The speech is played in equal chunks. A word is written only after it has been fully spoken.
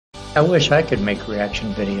I wish I could make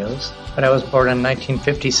reaction videos, but I was born in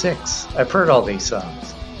 1956. I've heard all these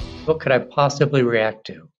songs. What could I possibly react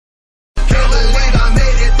to?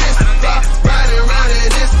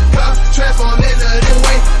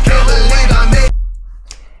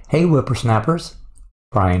 Hey whippersnappers,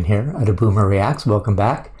 Brian here at A Boomer Reacts. Welcome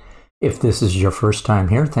back. If this is your first time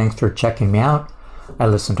here, thanks for checking me out. I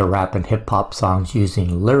listen to rap and hip hop songs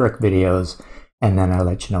using lyric videos, and then I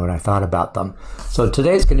let you know what I thought about them. So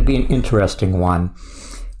today's going to be an interesting one.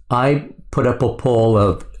 I put up a poll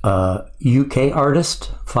of UK artists,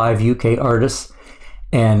 5 UK artists,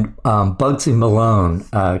 and Bugzy Malone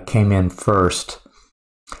came in first.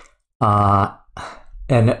 And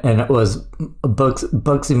it was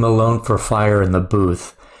Bugzy Malone for Fire in the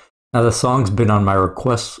Booth. Now the song's been on my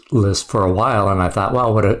request list for a while, and I thought,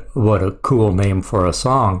 wow, what a cool name for a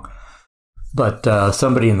song. But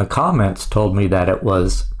somebody in the comments told me that it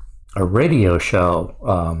was a radio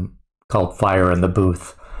show called Fire in the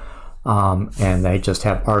Booth, and they just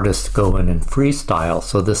have artists go in and freestyle.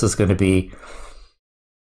 So this is going to be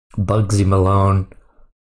Bugzy Malone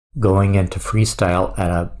going into freestyle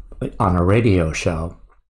on a radio show.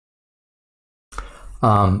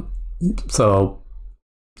 So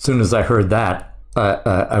as soon as I heard that,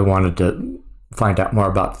 I wanted to find out more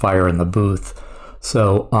about Fire in the Booth.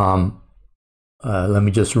 So let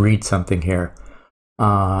me just read something here.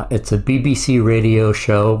 It's a BBC radio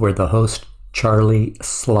show where the host, Charlie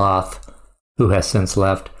Sloth, who has since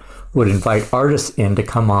left, would invite artists in to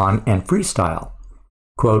come on and freestyle.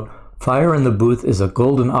 Quote, "Fire in the Booth is a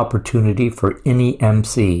golden opportunity for any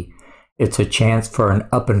MC. It's a chance for an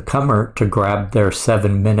up-and-comer to grab their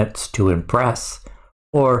 7 minutes to impress,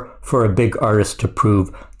 or for a big artist to prove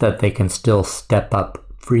that they can still step up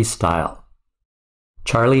freestyle.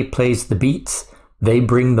 Charlie plays the beats, they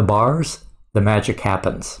bring the bars, the magic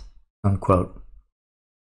happens." Unquote.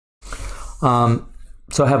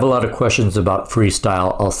 So I have a lot of questions about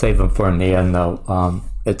freestyle. I'll save them for in the end, though.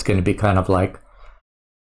 It's going to be kind of like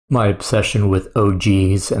my obsession with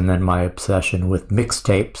OGs, and then my obsession with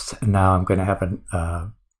mixtapes, and now I'm going to have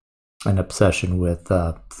an obsession with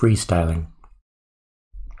freestyling.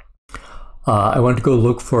 I went to go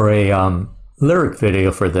look for a lyric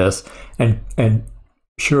video for this, and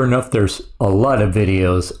sure enough, there's a lot of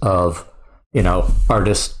videos of, you know,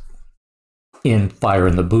 artists in Fire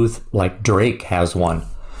in the Booth, like Drake has one.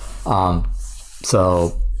 I'm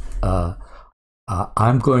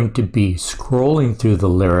going to be scrolling through the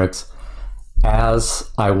lyrics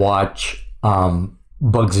as I watch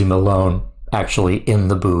Bugzy Malone actually in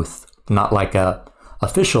the booth. Not like a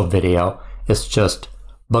official video. It's just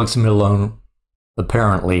Bugzy Malone,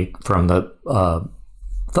 apparently from the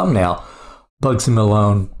thumbnail, Bugzy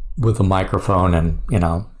Malone with a microphone, and you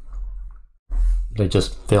know, they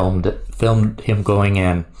just filmed him going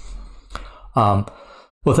in.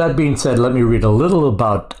 With that being said, let me read a little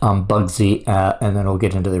about Bugzy, and then we'll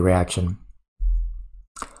get into the reaction.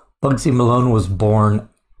 Bugzy Malone was born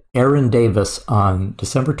Aaron Davis on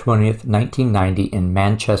December 20th, 1990 in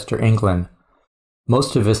Manchester, England.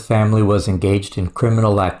 Most of his family was engaged in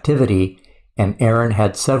criminal activity, and Aaron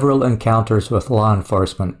had several encounters with law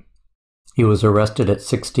enforcement. He was arrested at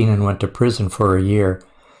 16 and went to prison for a year.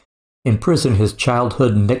 In prison, his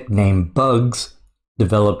childhood nickname Bugs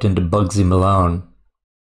developed into Bugzy Malone.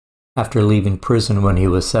 After leaving prison when he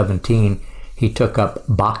was 17, he took up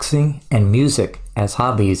boxing and music as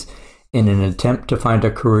hobbies in an attempt to find a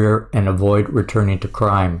career and avoid returning to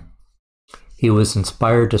crime. He was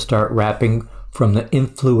inspired to start rapping from the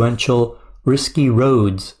influential Risky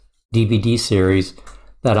Roads DVD series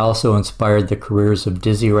that also inspired the careers of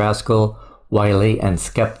Dizzy Rascal, Wiley, and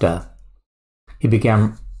Skepta. He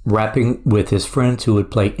began rapping with his friends who would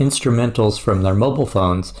play instrumentals from their mobile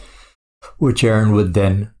phones, which Aaron would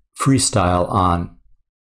then freestyle on.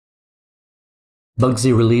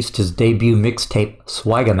 Bugzy released his debut mixtape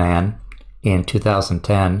Swagaman in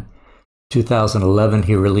 2010. 2011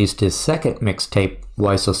 he released his second mixtape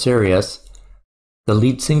Why So Serious. The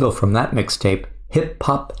lead single from that mixtape, Hip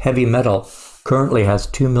Hop Heavy Metal, currently has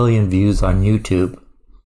 2 million views on YouTube.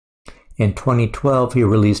 In 2012 he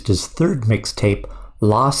released his third mixtape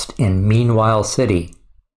Lost in Meanwhile City.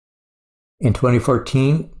 In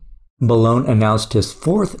 2014 Malone announced his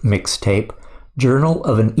fourth mixtape, Journal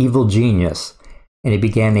of an Evil Genius, and he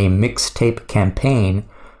began a mixtape campaign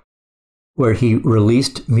where he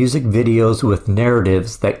released music videos with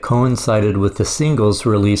narratives that coincided with the singles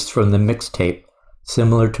released from the mixtape,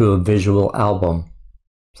 similar to a visual album.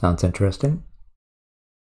 Sounds interesting?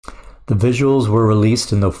 The visuals were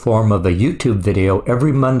released in the form of a YouTube video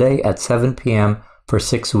every Monday at 7 p.m. for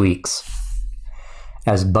 6 weeks.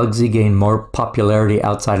 As Bugzy gained more popularity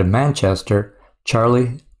outside of Manchester,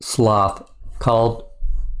 Charlie Sloth called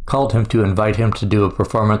him to invite him to do a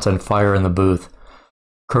performance on Fire in the Booth.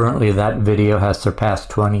 Currently, that video has surpassed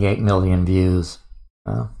 28 million views.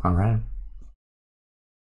 Oh, all right.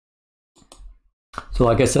 So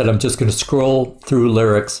like I said, I'm just going to scroll through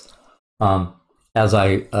lyrics as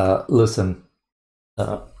I listen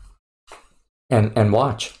and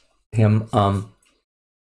watch him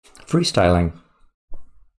freestyling.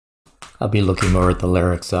 I'll be looking more at the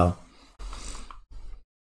lyrics, so.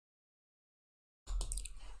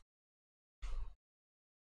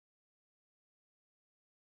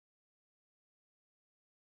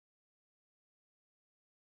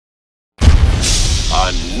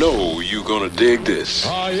 I know you gonna dig this.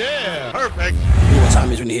 Oh, yeah. Perfect. You know what time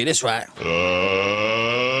it is when you hear this, right?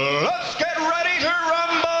 Let's get ready to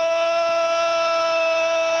rumble!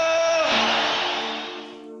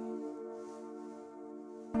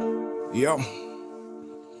 Yo.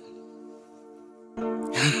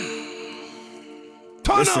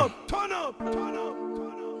 Turn Listen. up, turn up, turn up, turn up,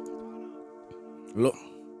 turn up. Look.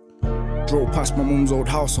 Drove past my mum's old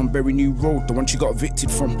house on Berry New Road, the one she got evicted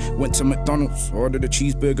from. Went to McDonald's, ordered a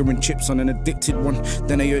cheeseburger and chips on an addicted one.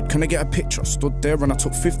 Then I heard, can I get a picture? I stood there and I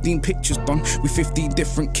took 15 pictures, done. With 15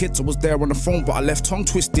 different kids, I was there on the phone, but I left tongue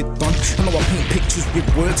twisted, done. I know I paint pictures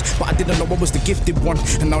with words, but I didn't know I was the gifted one.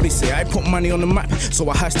 And now they say I put money on the map, so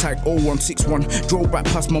I hashtag 0161. Drove back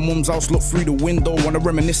past my mum's house, looked through the window on a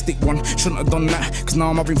reministic one. Shouldn't have done that, cause now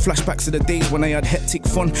I'm having flashbacks to the days when I had hectic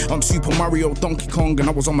fun on Super Mario, Donkey Kong, and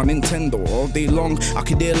I was on my Nintendo all day long. I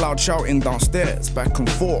could hear loud shouting downstairs, back and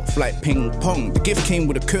forth like ping pong. The gift came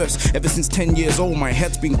with a curse. Ever since 10 years old, my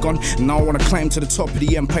head's been gone. And now I wanna climb to the top of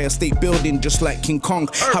the Empire State Building just like King Kong.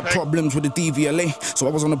 Had problems with the DVLA, so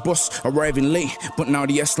I was on a bus arriving late. But now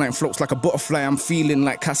the S-line floats like a butterfly. I'm feeling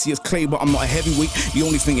like Cassius Clay, but I'm not a heavyweight. The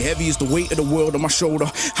only thing heavy is the weight of the world on my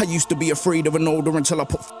shoulder. I used to be afraid of an older until I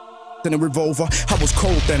put in a revolver. I was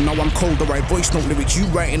cold then, now I'm colder. I voice note lyrics, you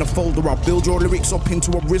write in a folder. I'll build your lyrics up into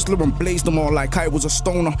a Rizzler and blaze them all like I was a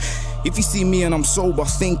stoner. If you see me and I'm sober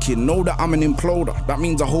thinking, know that I'm an imploder. That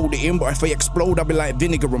means I hold it in, but if I explode, I'll be like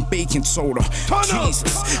vinegar and baking soda.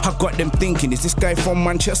 Jesus, I got them thinking, is this guy from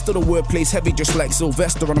Manchester? The wordplay's heavy just like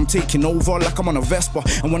Sylvester, and I'm taking over like I'm on a Vespa.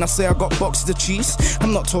 And when I say I got boxes of cheese,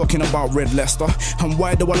 I'm not talking about Red Leicester. And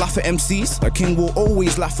why do I laugh at MCs? A king will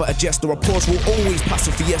always laugh at a jester. A Porsche will always pass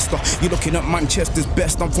a Fiesta. You're looking at Manchester's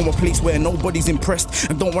best. I'm from a place where nobody's impressed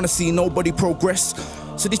and don't want to see nobody progress.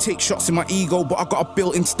 So they take shots in my ego, but I got a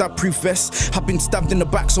built-in stab-proof vest. I've been stabbed in the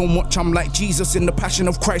back so much I'm like Jesus in the Passion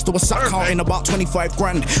of Christ. I was sat counting about 25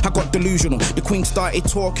 grand. I got delusional. The Queen started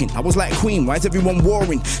talking. I was like, Queen, why is everyone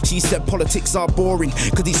warring? She said politics are boring,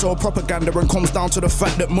 cause he saw propaganda and comes down to the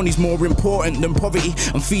fact that money's more important than poverty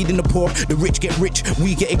and feeding the poor. The rich get rich,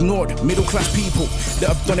 we get ignored. Middle-class people that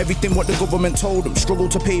have done everything what the government told them struggle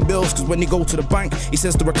to pay bills, cause when they go to the bank, he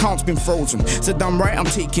says their account's been frozen. So damn right, I'm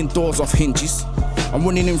taking doors off hinges. I'm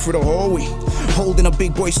running in through the hallway, holding a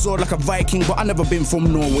big boy sword like a Viking, but I never been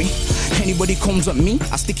from Norway. Anybody comes at me,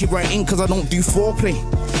 I stick it right in cause I don't do foreplay.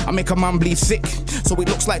 I make a man bleed thick, so it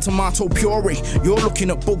looks like tomato puree. You're looking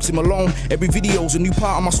at Bugzy Malone, every video's a new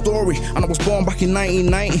part of my story. And I was born back in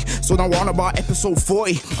 1990, so now we're on about episode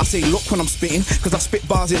 40. I say look when I'm spitting, cause I spit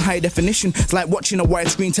bars in high definition. It's like watching a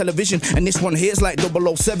widescreen television, and this one here's like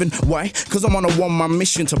 007. Why? Cause I'm on a one-man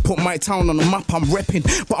mission to put my town on the map. I'm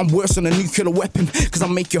repping, but I'm worse than a nuclear weapon, cause I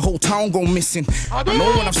make your whole town go missing. I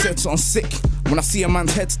know when I've said something sick, when I see a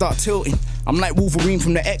man's head start tilting, I'm like Wolverine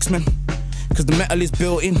from the X-Men, cause the metal is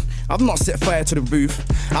built in. I've not set fire to the roof,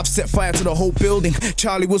 I've set fire to the whole building.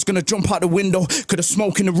 Charlie was gonna jump out the window, cause the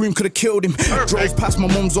smoke in the room could've killed him. Drove past my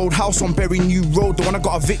mum's old house on Berry New Road, the one I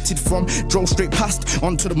got evicted from. Drove straight past,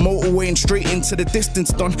 onto the motorway and straight into the distance,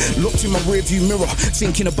 done. Looked in my rearview mirror,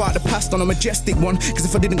 thinking about the past on a majestic one. Cause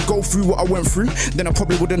if I didn't go through what I went through, then I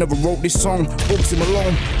probably would've never wrote this song. Bugzy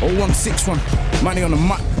Malone, 0161, money on the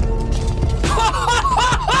map.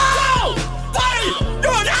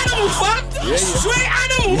 You're an animal, fam! Yeah. Straight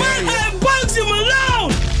animal, man! And Bugzy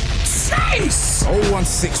Malone! Jeez!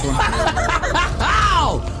 0161.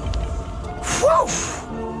 Whew!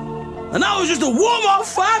 And that was just a warm-up,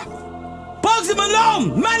 fam! Bugzy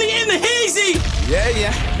Malone! Manny in the hazy!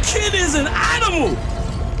 Yeah. Kid is an animal!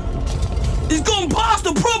 He's gone past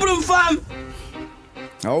the problem, fam!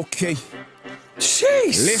 Okay.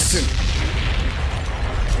 Jeez! Listen.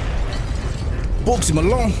 Bugzy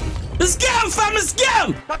Malone. Let's get him, fam! Let's get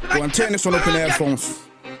him! Go and turn this one up in earphones.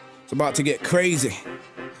 It's about to get crazy.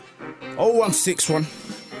 0161.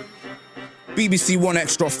 BBC One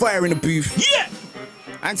Extra, fire in the booth. Yeah!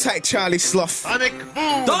 And take Charlie Sloth.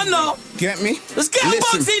 Don't know! get me? Let's get him,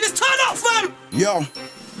 Bugzy. Let's turn up, fam.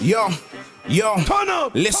 Yo, Turn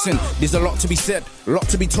up. listen, there's a lot to be said, a lot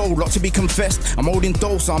to be told, lot to be confessed. I'm holding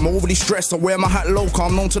dose, I'm overly stressed. I wear my hat low,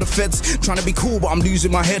 I'm known to the feds. Trying to be cool, but I'm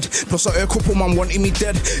losing my head. Plus I heard a couple man wanting me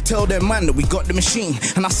dead. Tell them man that we got the machine,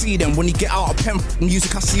 and I see them when you get out of pen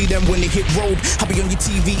music. I see them when they hit road. I be on your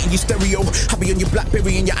TV and your stereo, I be on your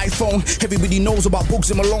Blackberry and your iPhone. Everybody knows about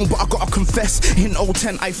Bugzy Malone, but I gotta confess, in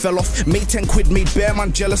 010 I fell off. Made 10 quid, made bear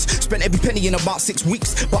man jealous. Spent every penny in about 6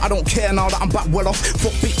 weeks, but I don't care now that I'm back well off.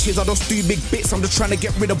 Fuck bitches, I just do big bits. I'm just trying to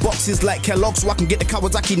get rid of boxes like Kellogg so I can get the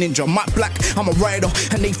Kawasaki Ninja. Matte Black, I'm a rider,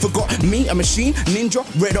 and they forgot me, a machine, ninja,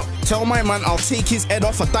 red up. Tell my man I'll take his head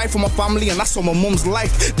off. I die for my family and that's on my mum's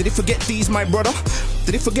life. Did they forget these, my brother?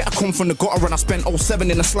 Did they forget I come from the gutter and I spent 07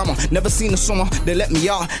 in the slammer? Never seen the summer, they let me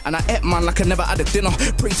out, and I ate man like I never had a dinner.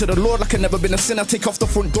 Pray to the Lord like I never been a sinner. Take off the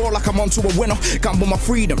front door like I'm onto a winner. Gamble my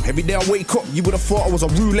freedom, every day I wake up, you would have thought I was a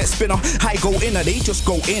roulette spinner. I go in or they just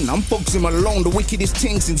go in. I'm Bugzy Malone, the wickedest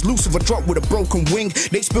thing since Lucifer dropped with a broken wing.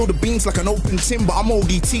 They spill the beans like an open tin, but I'm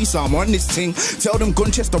ODT, so I'm on this thing. Tell them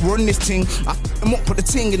Gunchester run this thing. I them up, put the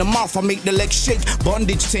ting in the mouth, I make the legs shake.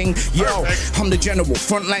 Bondage ting, yo, I'm the general,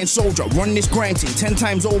 frontline soldier. Run this grind ting 10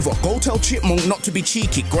 times over. Go tell Chipmunk not to be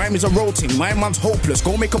cheeky. Grime is a road ting, my man's hopeless.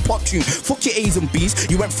 Go make a pop tune. Fuck your A's and B's.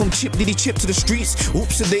 You went from Chip Diddy Chip to the streets.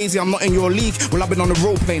 Oops a daisy, I'm not in your league. Well, I've been on the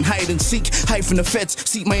road playing hide and seek. Hide from the feds,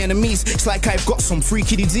 seek my enemies. It's like I've got some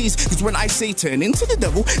freaky disease. It's when I say turn into the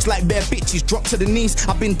devil, it's like bare bitches drop to the knees.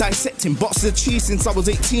 I've been dissecting boxes of cheese since I was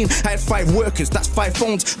 18. I had 5 workers, that's 5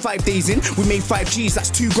 phones. 5 days in, we made 5 G's, that's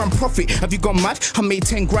 2 grand profit. Have you gone mad? I made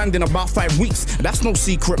 10 grand in about 5 weeks. That's no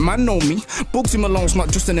secret, man, know me. Bugzy Malone's not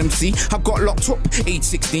just an MC. I got locked up age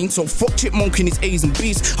 16, so fuck Chipmunk in his A's and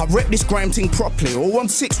B's. I rep this grime thing properly.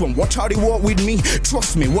 0161, watch how they walk with me.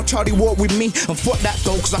 Trust me, watch how they walk with me. And fuck that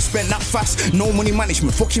though, cause I spent that fast. No money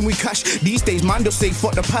management, fucking with cash. These days, man, they'll say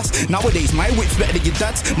fuck the past. Nowadays, my whip's better than your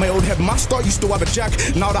dad's. My old headmaster used to have a Jag.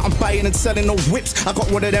 Now that I'm buying and selling those whips, I got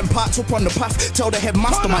one of them parts up on the path. Tell the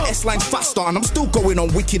headmaster my S-line's faster, and I'm still going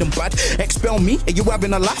on wicked and bad. Expel me, are you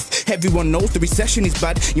having a laugh? Everyone knows the recession is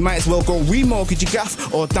bad. You might as well go remortgage your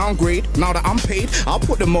gaff or downgrade. Now that I'm paid, I'll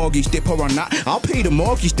put the mortgage dipper on that. I'll pay the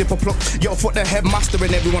mortgage dipper plug. Yo, fuck the headmaster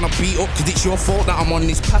and everyone I beat up, cause it's your fault that I'm on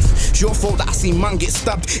this path. It's your fault that I seen man get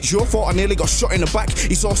stabbed. It's your fault I nearly got shot in the back.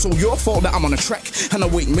 It's also your fault that I'm on a track and I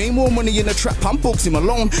make more money in the trap. I'm Bugzy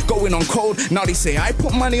Malone, going on cold. Now they say I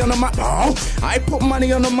put money on the map. Oh, I put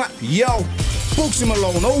money on the map. Yo, Bugzy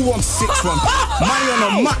Malone, 0161. Money on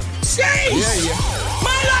the map. Jeez! Yeah.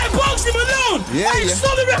 Man like Bugzy Malone! Yeah, Hey, yeah.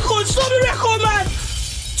 stop the record, man!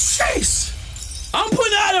 Jeez! I'm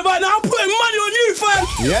putting it out there right now, I'm putting money on you, fam!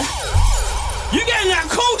 Yeah? You getting that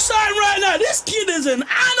cosign right now. This kid is an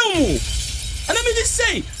animal. And let me just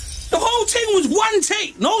say, the whole thing was one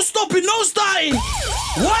take. No stopping, no starting.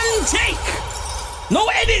 One take. No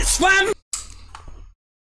edits, fam.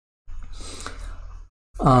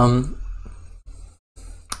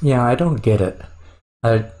 Yeah, I don't get it.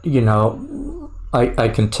 I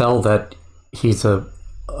can tell that he's a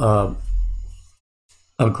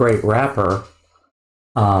great rapper,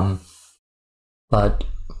 but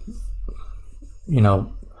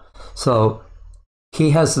so he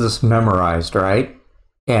has this memorized, right?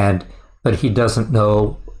 But he doesn't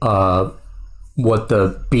know what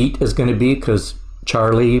the beat is going to be because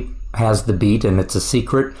Charlie has the beat and it's a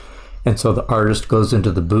secret, and so the artist goes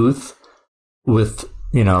into the booth with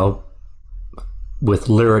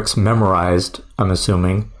lyrics memorized, I'm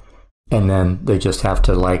assuming, and then they just have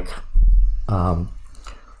to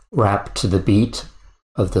rap to the beat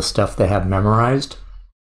of the stuff they have memorized.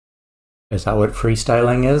 Is that what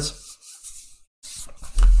freestyling is?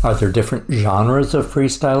 Are there different genres of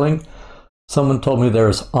freestyling? Someone told me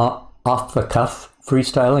there's off-the-cuff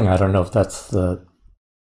freestyling. I don't know if that's the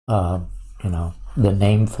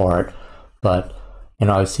name for it, but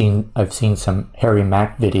I've seen some Harry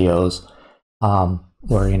Mack videos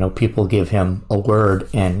where people give him a word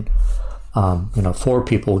and 4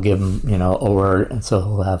 people give him a word, and so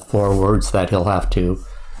he'll have 4 words that he'll have to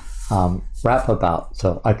rap about.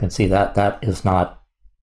 So I can see that is not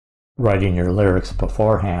writing your lyrics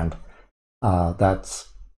beforehand. That's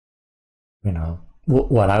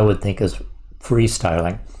what I would think is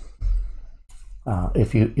freestyling.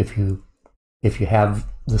 If you have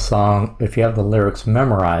the song, if you have the lyrics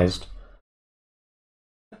memorized,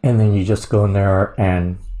 and then you just go in there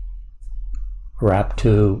and rap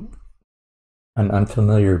to an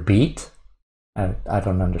unfamiliar beat, I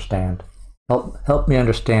don't understand. Help me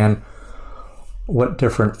understand what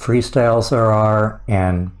different freestyles there are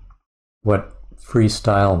and what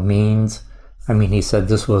freestyle means. I mean, he said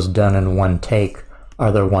this was done in one take.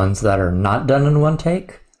 Are there ones that are not done in one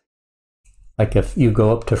take? Like if you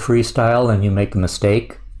go up to freestyle and you make a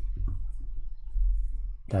mistake,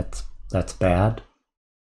 that's bad,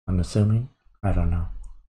 I'm assuming. I don't know.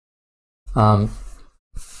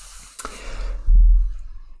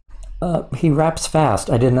 He raps fast.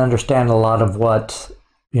 I didn't understand a lot of what,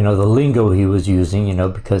 the lingo he was using,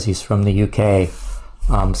 because he's from the UK.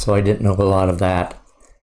 So I didn't know a lot of that.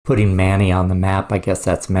 Putting Manny on the map, I guess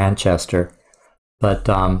that's Manchester. But,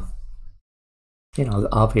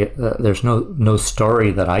 there's no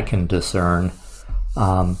story that I can discern.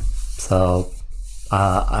 So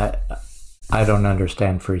I don't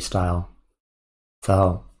understand freestyle.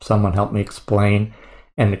 So someone help me explain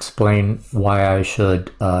why I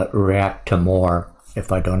should react to more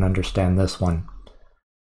if I don't understand this one.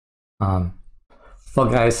 Well,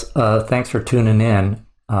 guys, thanks for tuning in.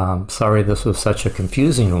 Sorry this was such a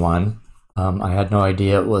confusing one. I had no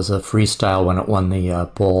idea it was a freestyle when it won the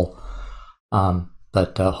poll.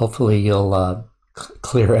 But hopefully you'll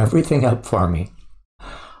clear everything up for me.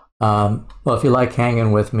 Well, if you like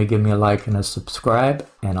hanging with me, give me a like and a subscribe,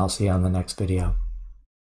 and I'll see you on the next video.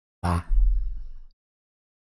 Bye.